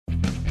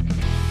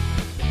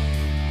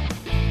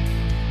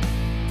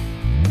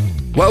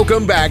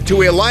Welcome back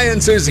to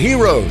Alliance's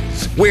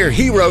Heroes, where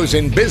heroes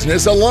in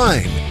business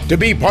align. To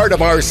be part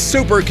of our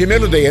super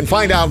community and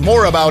find out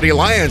more about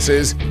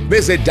Alliances,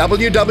 visit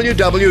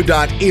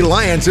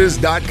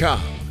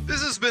www.alliances.com.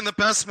 This has been the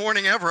best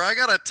morning ever. I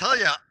gotta tell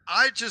you,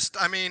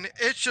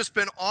 it's just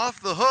been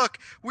off the hook.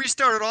 We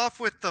started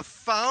off with the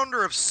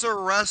founder of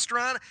Sir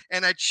Restaurant,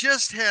 and I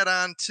just had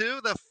on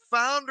to the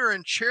founder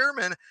and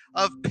chairman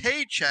of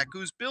Paycheck,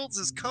 who builds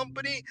his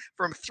company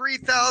from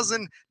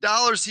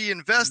 $3,000 he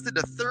invested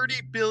to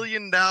 $30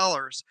 billion.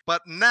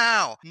 But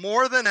now,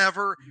 more than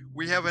ever,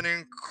 we have an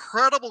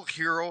incredible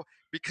hero,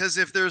 because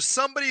if there's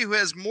somebody who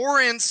has more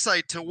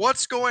insight to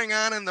what's going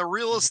on in the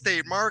real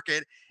estate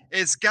market,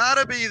 it's got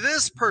to be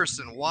this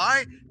person.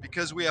 Why?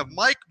 Because we have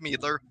Mike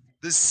Mietler,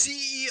 the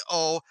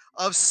CEO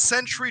of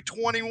Century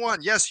 21.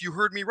 Yes, you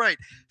heard me right.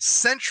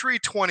 Century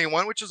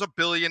 21, which is a $1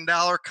 billion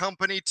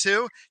company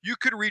too. You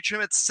could reach him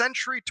at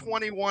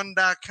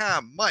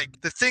century21.com. Mike,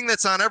 the thing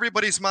that's on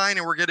everybody's mind,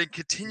 and we're getting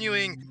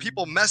continuing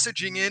people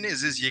messaging in,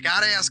 is you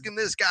got to ask him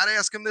this, got to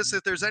ask him this.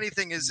 If there's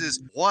anything,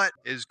 is what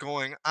is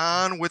going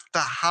on with the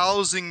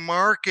housing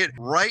market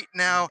right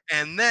now?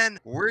 And then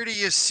where do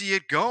you see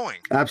it going?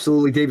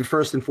 Absolutely, David.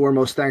 First and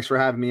foremost, thanks for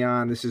having me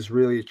on. This is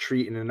really a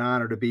treat and an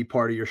honor to be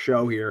part of your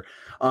show here.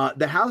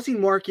 The housing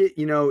market,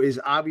 is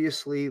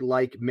obviously,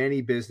 like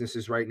many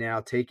businesses right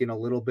now, taking a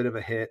little bit of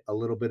a hit, a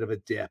little bit of a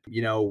dip.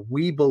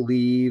 We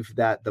believe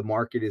that the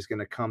market is going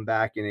to come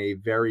back in a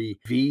very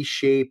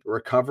V-shaped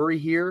recovery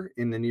here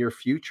in the near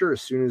future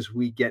as soon as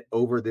we get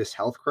over this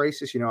health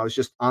crisis. I was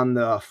just on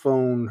the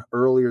phone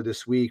earlier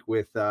this week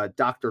with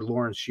Dr.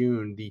 Lawrence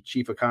Yun, the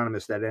chief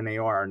economist at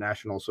NAR,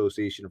 National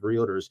Association of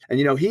Realtors. And,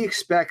 he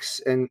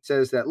expects and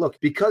says that, look,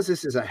 because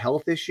this is a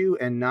health issue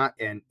and not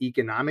an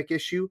economic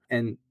issue,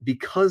 and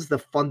because the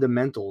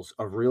fundamentals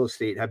of real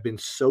estate have been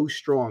so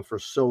strong for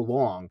so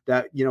long,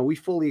 that, we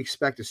fully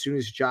expect as soon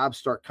as jobs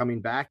start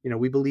coming back,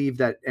 we believe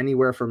that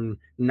anywhere from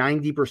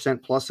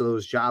 90% plus of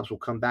those jobs will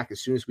come back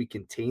as soon as we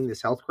contain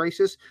this health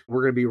crisis.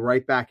 We're going to be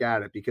right back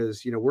at it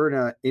because, we're in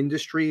an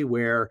industry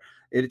where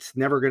it's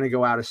never going to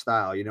go out of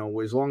style.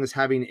 As long as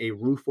having a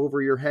roof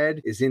over your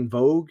head is in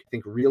vogue, I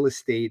think real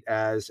estate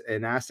as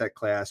an asset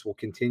class will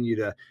continue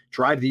to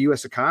drive the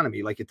U.S.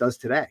 economy like it does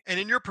today. And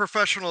in your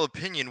professional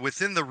opinion,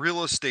 within the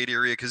real estate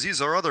area, because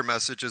these are other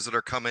messages that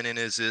are coming in,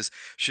 is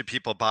should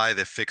people buy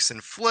the fix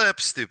and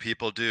flips? Do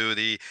people do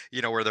the,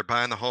 where they're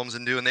buying the homes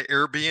and doing the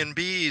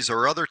Airbnbs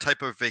or other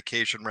type of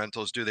vacation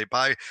rentals? Do they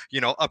buy,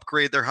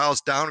 upgrade their house,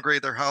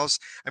 downgrade their house?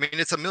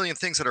 It's a million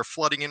things that are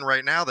flooding in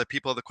right now that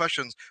people have the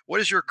questions. What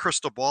is your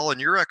crystal ball and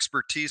your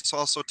expertise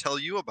also tell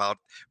you about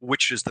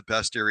which is the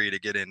best area to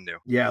get into?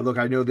 Yeah, look,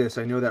 I know this.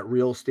 I know that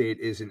real estate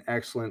is an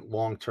excellent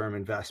long-term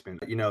investment.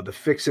 The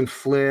fix and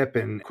flip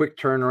and quick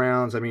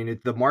turnarounds.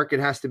 The market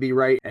has to be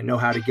right and know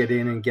how to get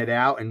in and get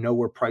out and know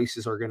where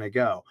prices are going to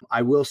go.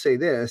 I will say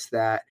this,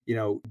 that,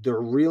 the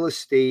real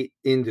estate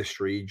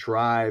industry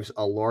drives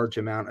a large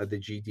amount of the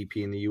GDP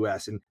in the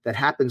U.S. and that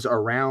happens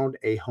around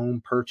a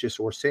home purchase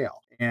or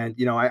sale. And,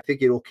 I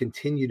think it'll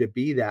continue to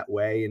be that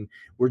way. And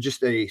we're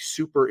just a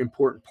super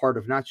important part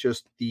of not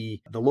just the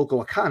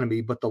local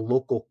economy, but the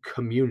local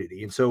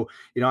community. And so,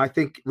 I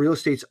think real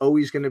estate's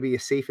always going to be a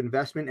safe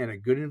investment and a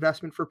good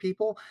investment for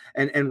people.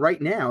 And right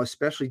now,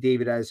 especially,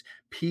 David, as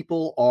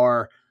people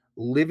are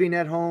living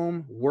at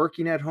home,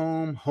 working at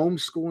home,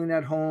 homeschooling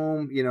at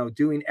home,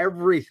 doing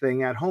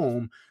everything at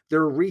home,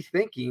 they're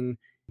rethinking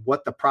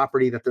what the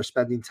property that they're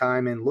spending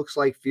time in looks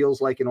like,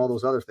 feels like, and all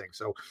those other things.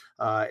 So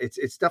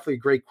it's definitely a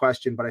great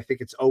question, but I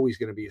think it's always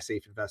going to be a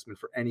safe investment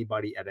for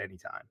anybody at any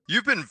time.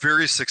 You've been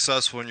very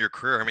successful in your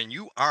career.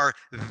 You are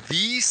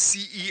the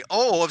CEO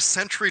of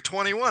Century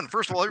 21.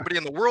 First of all, everybody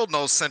in the world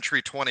knows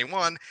Century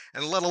 21,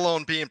 and let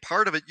alone being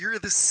part of it, you're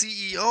the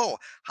CEO.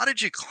 How did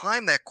you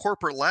climb that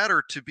corporate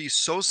ladder to be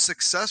so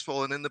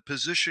successful and in the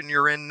position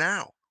you're in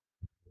now?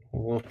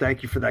 Well,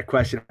 thank you for that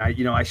question.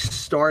 I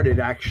started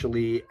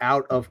actually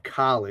out of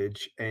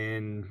college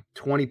and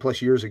 20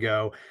 plus years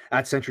ago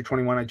at Century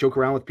 21. I joke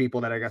around with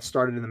people that I got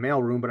started in the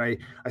mailroom, but I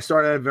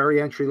started at a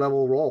very entry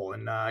level role.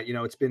 And,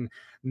 it's been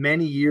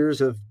many years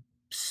of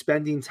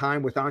spending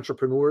time with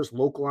entrepreneurs,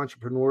 local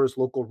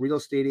real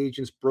estate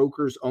agents,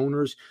 brokers,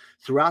 owners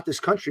throughout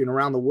this country and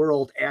around the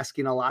world,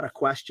 asking a lot of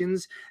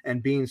questions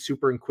and being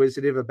super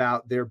inquisitive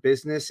about their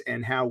business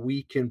and how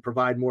we can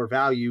provide more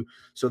value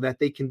so that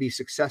they can be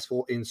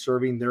successful in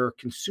serving their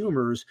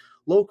consumers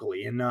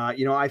locally. And,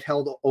 I've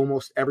held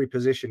almost every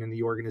position in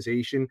the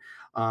organization,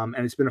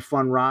 and it's been a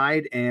fun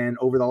ride. And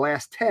over the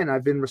last 10,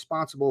 I've been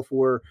responsible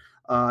for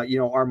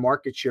our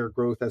market share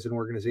growth as an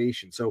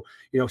organization. So,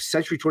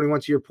 Century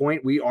 21, to your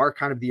point, we are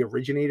kind of the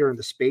originator in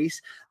the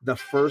space, the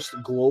first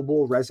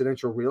global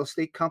residential real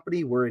estate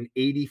company. We're in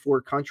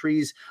 84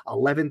 countries,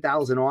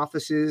 11,000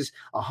 offices,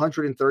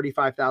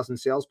 135,000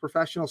 sales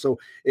professionals. So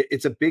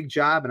it's a big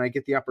job. And I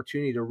get the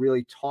opportunity to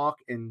really talk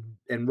and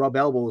rub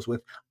elbows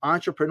with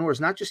entrepreneurs,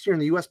 not just here in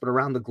the US, but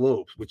around the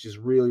globe, which is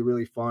really,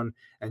 really fun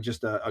and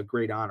just a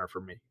great honor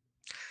for me.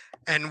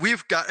 And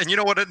we've got, and you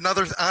know what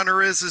another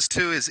honor is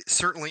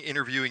certainly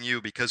interviewing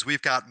you, because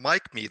we've got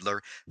Mike Meidler,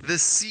 the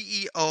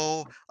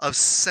CEO of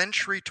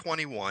Century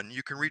 21.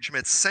 You can reach him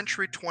at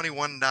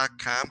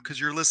century21.com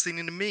because you're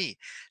listening to me,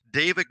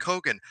 David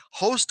Kogan,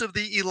 host of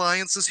the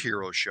Eliances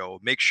Hero Show.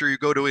 Make sure you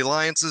go to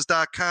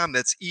eliances.com.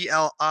 That's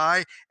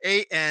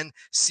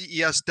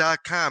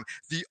ELIANCES.com.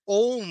 The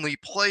only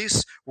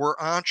place where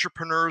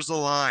entrepreneurs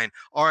align.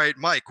 All right,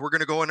 Mike, we're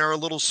going to go in our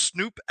little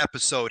Snoop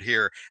episode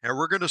here, and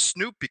we're going to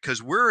snoop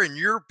because we're in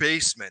your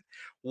basement.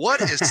 What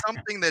is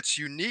something that's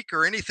unique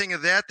or anything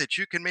of that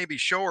you can maybe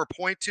show or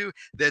point to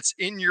that's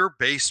in your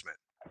basement?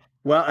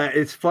 Well,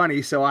 it's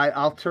funny. So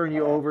I'll turn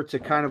you over to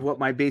kind of what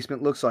my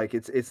basement looks like.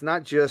 It's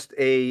not just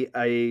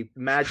a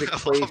magic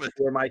place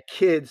for my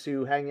kids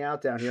who hang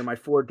out down here, my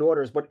 4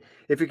 daughters, but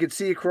if you could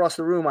see across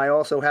the room, I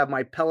also have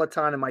my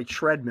Peloton and my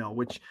treadmill,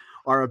 which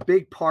are a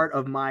big part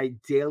of my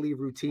daily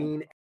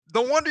routine.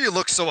 No wonder you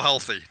look so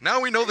healthy.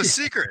 Now we know the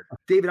secret.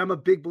 David, I'm a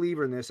big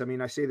believer in this. I mean,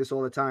 I say this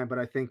all the time, but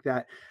I think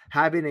that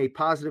having a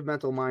positive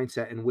mental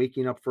mindset and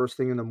waking up first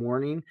thing in the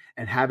morning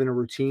and having a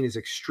routine is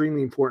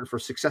extremely important for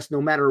success,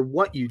 no matter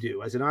what you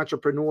do as an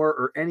entrepreneur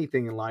or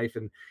anything in life.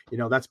 And,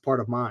 that's part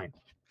of mine.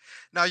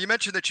 Now, you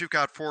mentioned that you've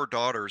got 4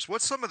 daughters.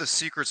 What's some of the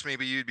secrets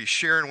maybe you'd be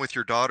sharing with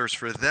your daughters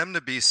for them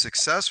to be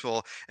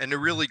successful and to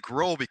really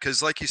grow?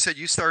 Because like you said,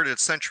 you started at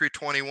Century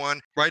 21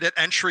 right at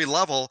entry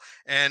level,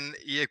 and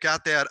you've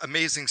got that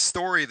amazing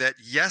story that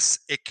yes,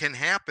 it can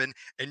happen,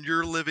 and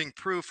you're living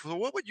proof. So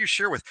what would you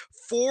share with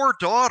 4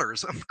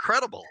 daughters?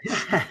 Incredible.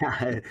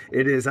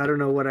 It is. I don't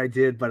know what I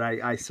did, but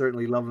I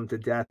certainly love them to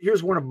death.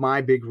 Here's one of my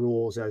big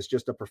rules as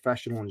just a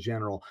professional in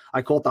general.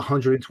 I call it the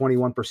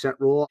 121%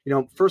 rule.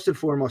 First and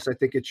foremost, I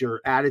think it's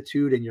your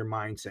attitude and your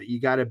mindset. You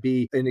got to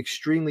be an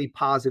extremely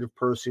positive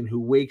person who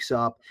wakes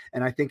up.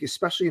 And I think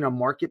especially in a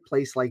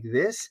marketplace like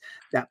this,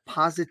 that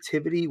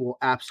positivity will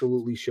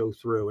absolutely show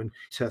through and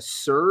to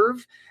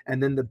serve,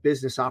 and then the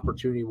business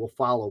opportunity will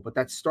follow. But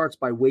that starts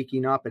by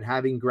waking up and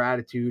having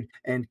gratitude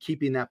and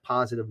keeping that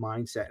positive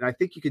mindset. And I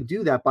think you can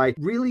do that by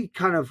really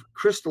kind of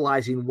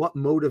crystallizing what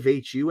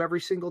motivates you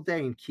every single day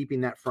and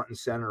keeping that front and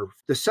center.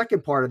 The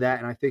second part of that,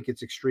 and I think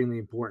it's extremely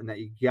important that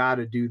you got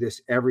to do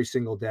this every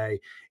single day,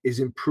 is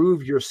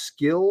improve your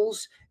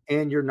skills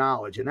and your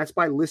knowledge. And that's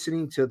by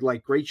listening to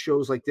like great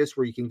shows like this,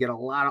 where you can get a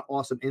lot of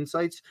awesome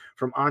insights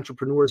from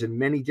entrepreneurs in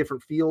many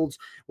different fields,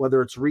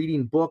 whether it's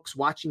reading books,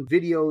 watching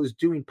videos,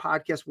 doing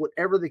podcasts,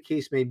 whatever the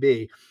case may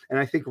be. And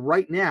I think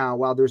right now,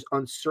 while there's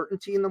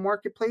uncertainty in the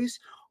marketplace,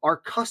 our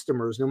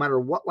customers, no matter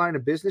what line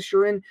of business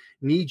you're in,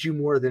 need you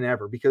more than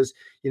ever, because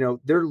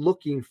they're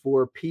looking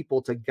for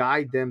people to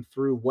guide them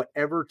through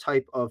whatever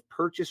type of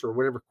purchase or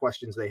whatever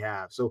questions they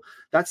have. So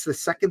that's the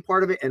second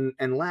part of it.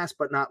 And last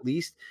but not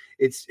least,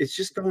 it's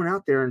just going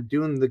out there and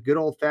doing the good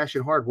old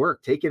fashioned hard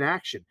work, taking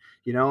action.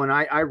 And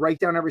I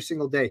write down every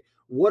single day,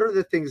 what are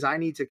the things I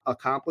need to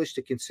accomplish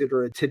to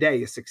consider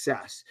today a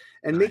success,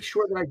 and make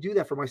sure that I do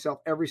that for myself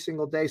every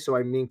single day. So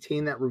I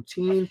maintain that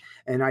routine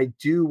and I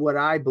do what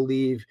I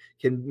believe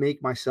can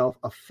make myself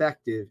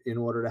effective in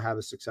order to have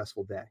a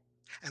successful day.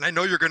 And I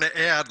know you're going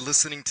to add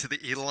listening to the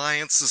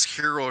Eliances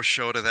Hero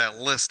Show to that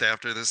list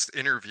after this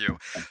interview.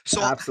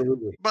 So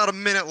absolutely, about a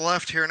minute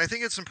left here, and I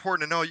think it's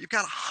important to know you've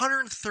got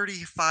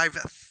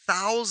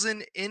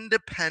 135,000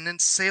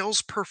 independent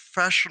sales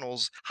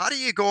professionals. How do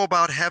you go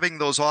about having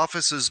those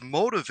offices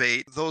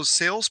motivate those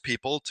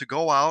salespeople to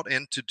go out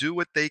and to do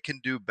what they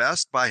can do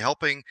best by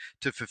helping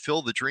to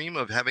fulfill the dream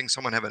of having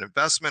someone have an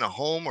investment, a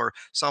home, or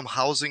some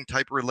housing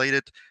type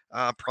related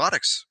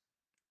products?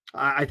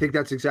 I think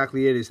that's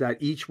exactly it, is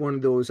that each one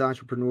of those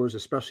entrepreneurs,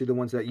 especially the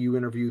ones that you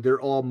interview, they're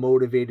all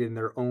motivated in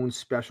their own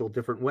special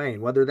different way.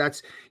 And whether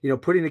that's,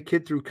 putting a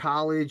kid through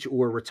college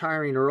or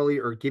retiring early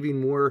or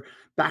giving more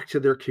back to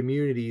their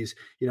communities,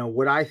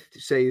 what I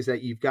say is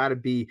that you've got to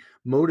be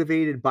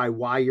motivated by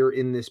why you're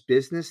in this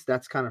business.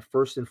 That's kind of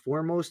first and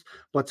foremost.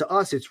 But to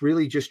us, it's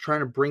really just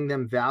trying to bring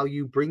them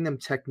value, bring them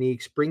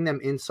techniques, bring them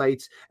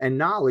insights and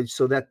knowledge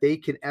so that they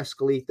can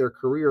escalate their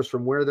careers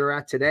from where they're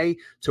at today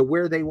to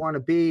where they want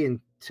to be and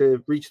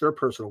to reach their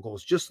personal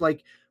goals. Just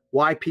like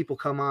why people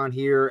come on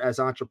here as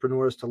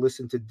entrepreneurs to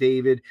listen to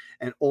David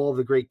and all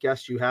the great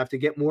guests you have to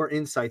get more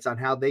insights on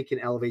how they can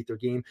elevate their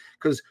game,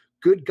 because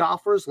good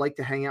golfers like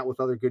to hang out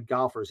with other good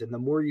golfers. And the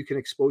more you can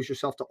expose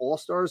yourself to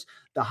all-stars,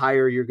 the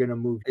higher you're going to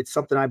move. It's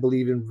something I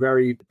believe in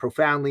very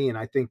profoundly. And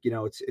I think,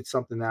 it's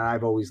something that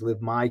I've always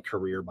lived my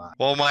career by.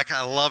 Well, Mike,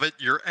 I love it.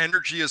 Your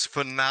energy is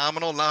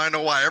phenomenal. Now I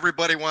know why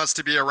everybody wants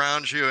to be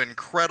around you.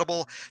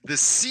 Incredible. The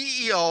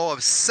CEO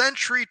of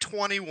Century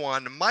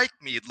 21, Mike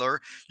Meidler.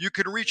 You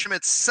can reach him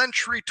at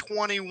Century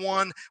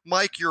 21.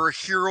 Mike, you're a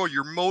hero.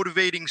 You're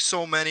motivating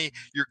so many.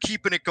 You're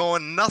keeping it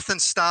going.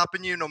 Nothing's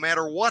stopping you, no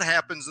matter what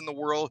happens in the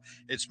world.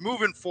 It's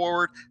moving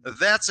forward.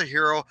 That's a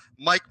hero.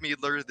 Mike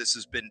Meidler. This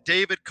has been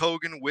David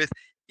Kogan with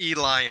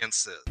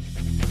Eliances.